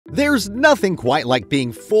There's nothing quite like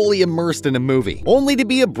being fully immersed in a movie, only to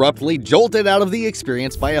be abruptly jolted out of the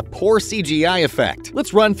experience by a poor CGI effect.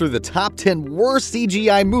 Let's run through the top 10 worst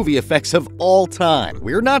CGI movie effects of all time.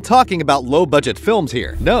 We're not talking about low-budget films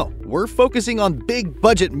here. No, we're focusing on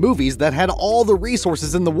big-budget movies that had all the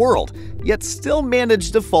resources in the world, yet still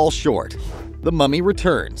managed to fall short. The Mummy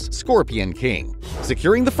Returns, Scorpion King.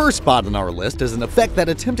 Securing the first spot on our list is an effect that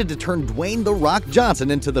attempted to turn Dwayne "The Rock"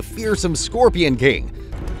 Johnson into the fearsome Scorpion King,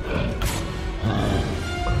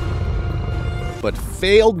 but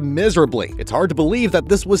failed miserably. It's hard to believe that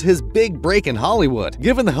this was his big break in Hollywood,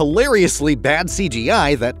 given the hilariously bad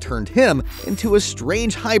CGI that turned him into a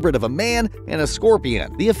strange hybrid of a man and a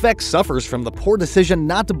scorpion. The effect suffers from the poor decision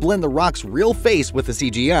not to blend The Rock's real face with the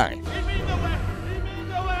CGI,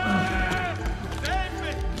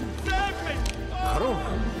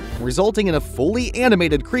 resulting in a fully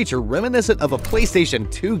animated creature reminiscent of a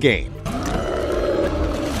PlayStation 2 game.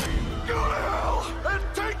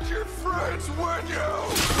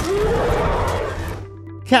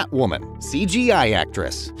 Catwoman, CGI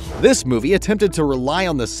actress. This movie attempted to rely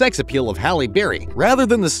on the sex appeal of Halle Berry rather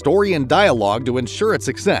than the story and dialogue to ensure its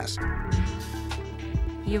success.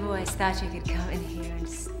 You boys thought you could come in here and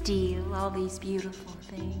steal all these beautiful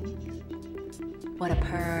things? What a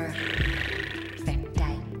perfect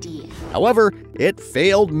idea. However, it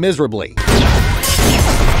failed miserably.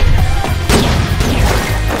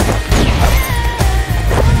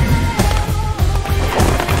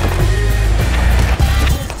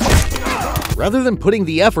 Rather than putting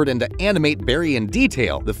the effort into animate Barry in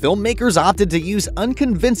detail, the filmmakers opted to use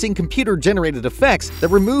unconvincing computer-generated effects that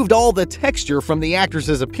removed all the texture from the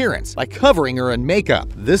actress's appearance by covering her in makeup.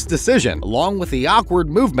 This decision, along with the awkward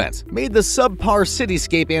movements, made the subpar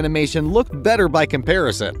cityscape animation look better by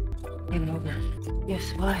comparison.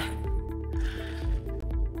 Guess what?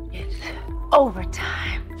 It's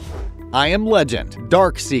overtime. I Am Legend,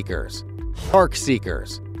 Darkseekers.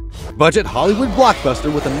 Budget Hollywood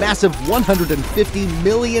blockbuster with a massive $150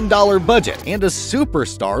 million budget and a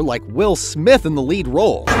superstar like Will Smith in the lead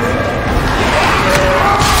role.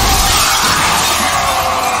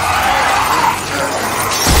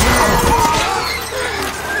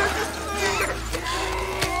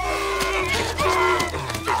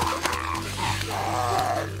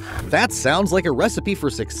 That sounds like a recipe for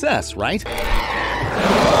success, right?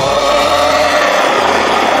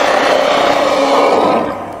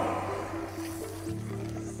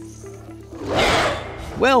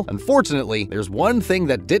 Well, unfortunately, there's one thing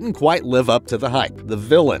that didn't quite live up to the hype: the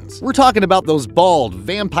villains. We're talking about those bald,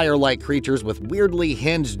 vampire-like creatures with weirdly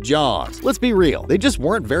hinged jaws. Let's be real, they just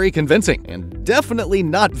weren't very convincing, and definitely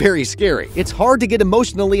not very scary. It's hard to get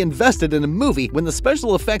emotionally invested in a movie when the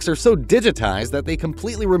special effects are so digitized that they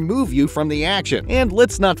completely remove you from the action. And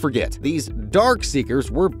let's not forget, these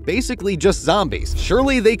Darkseekers were basically just zombies.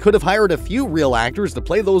 Surely they could have hired a few real actors to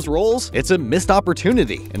play those roles? It's a missed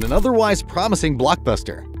opportunity in an otherwise promising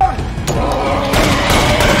blockbuster.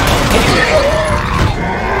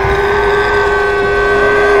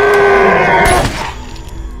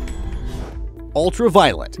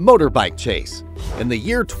 Ultraviolet motorbike chase. In the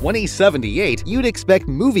year 2078, you'd expect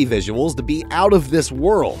movie visuals to be out of this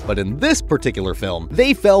world, but in this particular film,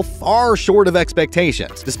 they fell far short of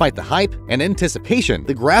expectations. Despite the hype and anticipation,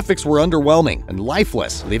 the graphics were underwhelming and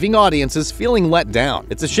lifeless, leaving audiences feeling let down.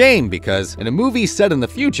 It's a shame because, in a movie set in the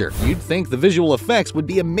future, you'd think the visual effects would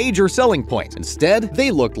be a major selling point. Instead, they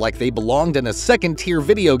looked like they belonged in a second-tier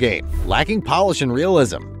video game, lacking polish and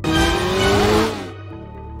realism.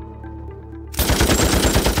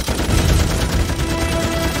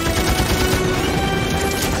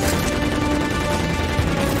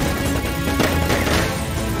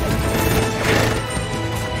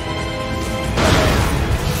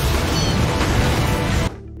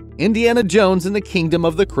 Indiana Jones and the Kingdom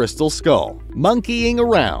of the Crystal Skull. Monkeying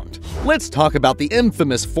around. Let's talk about the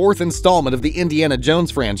infamous fourth installment of the Indiana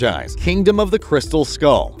Jones franchise, Kingdom of the Crystal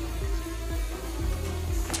Skull.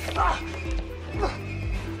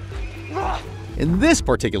 In this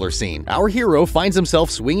particular scene, our hero finds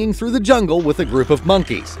himself swinging through the jungle with a group of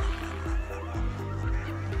monkeys.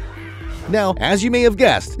 Now, as you may have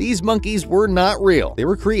guessed, these monkeys were not real. They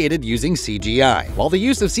were created using CGI. While the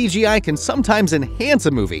use of CGI can sometimes enhance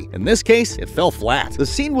a movie, in this case, it fell flat. The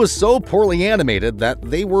scene was so poorly animated that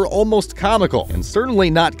they were almost comical, and certainly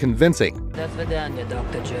not convincing. That's Vidania,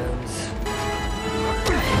 Dr. Jones.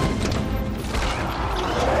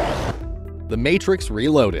 The Matrix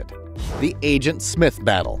Reloaded. The Agent Smith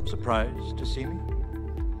battle. Surprised to see me?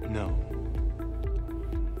 No.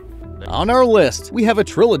 On our list, we have a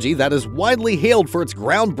trilogy that is widely hailed for its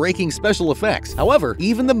groundbreaking special effects. However,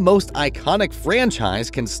 even the most iconic franchise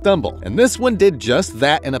can stumble, and this one did just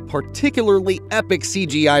that in a particularly epic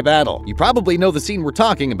CGI battle. You probably know the scene we're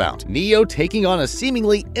talking about: Neo taking on a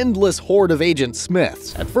seemingly endless horde of Agent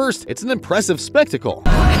Smiths. At first, it's an impressive spectacle.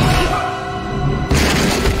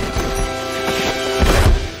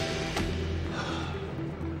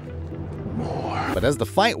 But as the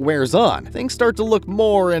fight wears on, things start to look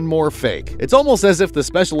more and more fake. It's almost as if the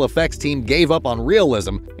special effects team gave up on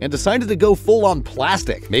realism and decided to go full-on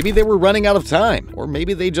plastic. Maybe they were running out of time, or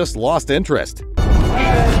maybe they just lost interest.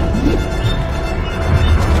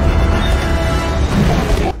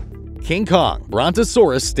 King Kong,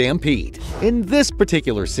 Brontosaurus Stampede. In this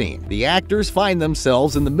particular scene, the actors find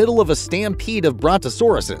themselves in the middle of a stampede of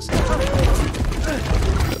brontosauruses.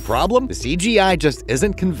 Problem? The CGI just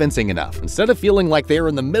isn't convincing enough. Instead of feeling like they are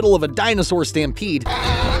in the middle of a dinosaur stampede,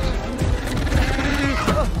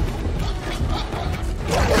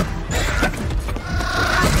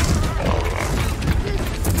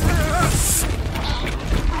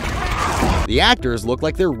 the actors look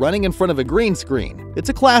like they're running in front of a green screen. It's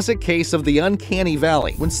a classic case of the uncanny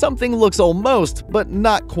valley, when something looks almost, but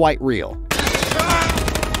not quite real.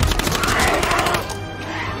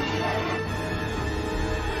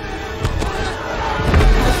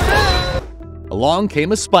 Along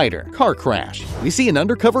came a spider. Car crash. We see an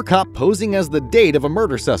undercover cop posing as the date of a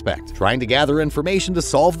murder suspect, trying to gather information to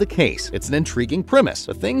solve the case. It's an intriguing premise,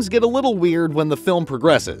 but things get a little weird when the film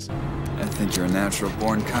progresses. I think you're a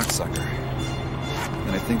natural-born cocksucker.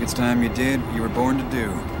 And I think it's time you did what you were born to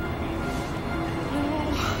do.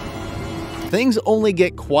 Things only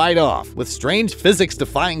get quite off, with strange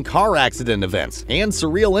physics-defying car accident events and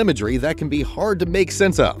surreal imagery that can be hard to make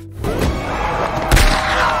sense of.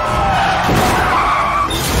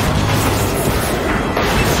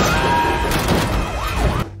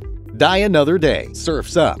 Die Another Day,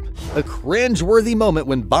 Surf's Up. A cringe-worthy moment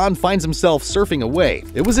when Bond finds himself surfing a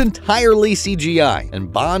wave. It was entirely CGI,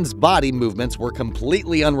 and Bond's body movements were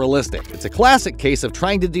completely unrealistic. It's a classic case of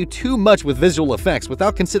trying to do too much with visual effects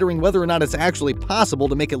without considering whether or not it's actually possible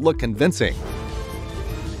to make it look convincing.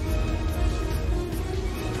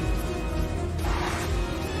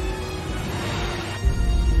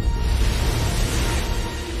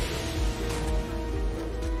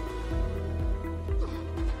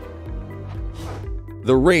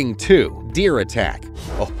 The Ring 2, Deer Attack.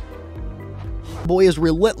 Oh. Boy is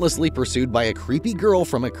relentlessly pursued by a creepy girl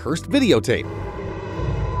from a cursed videotape.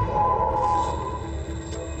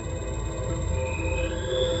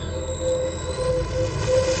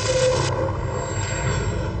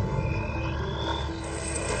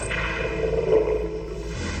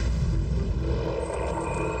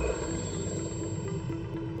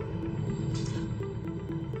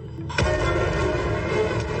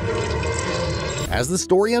 As the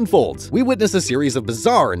story unfolds, we witness a series of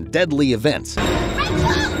bizarre and deadly events,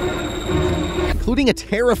 including a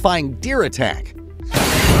terrifying deer attack.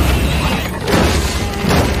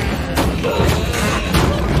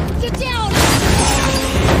 Get down!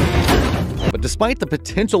 But despite the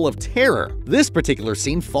potential of terror, this particular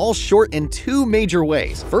scene falls short in two major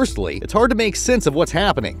ways. Firstly, it's hard to make sense of what's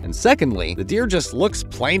happening, and secondly, the deer just looks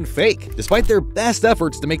plain fake. Despite their best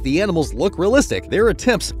efforts to make the animals look realistic, their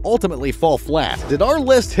attempts ultimately fall flat. Did our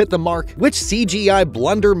list hit the mark? Which CGI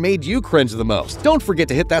blunder made you cringe the most? Don't forget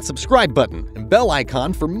to hit that subscribe button and bell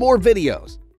icon for more videos.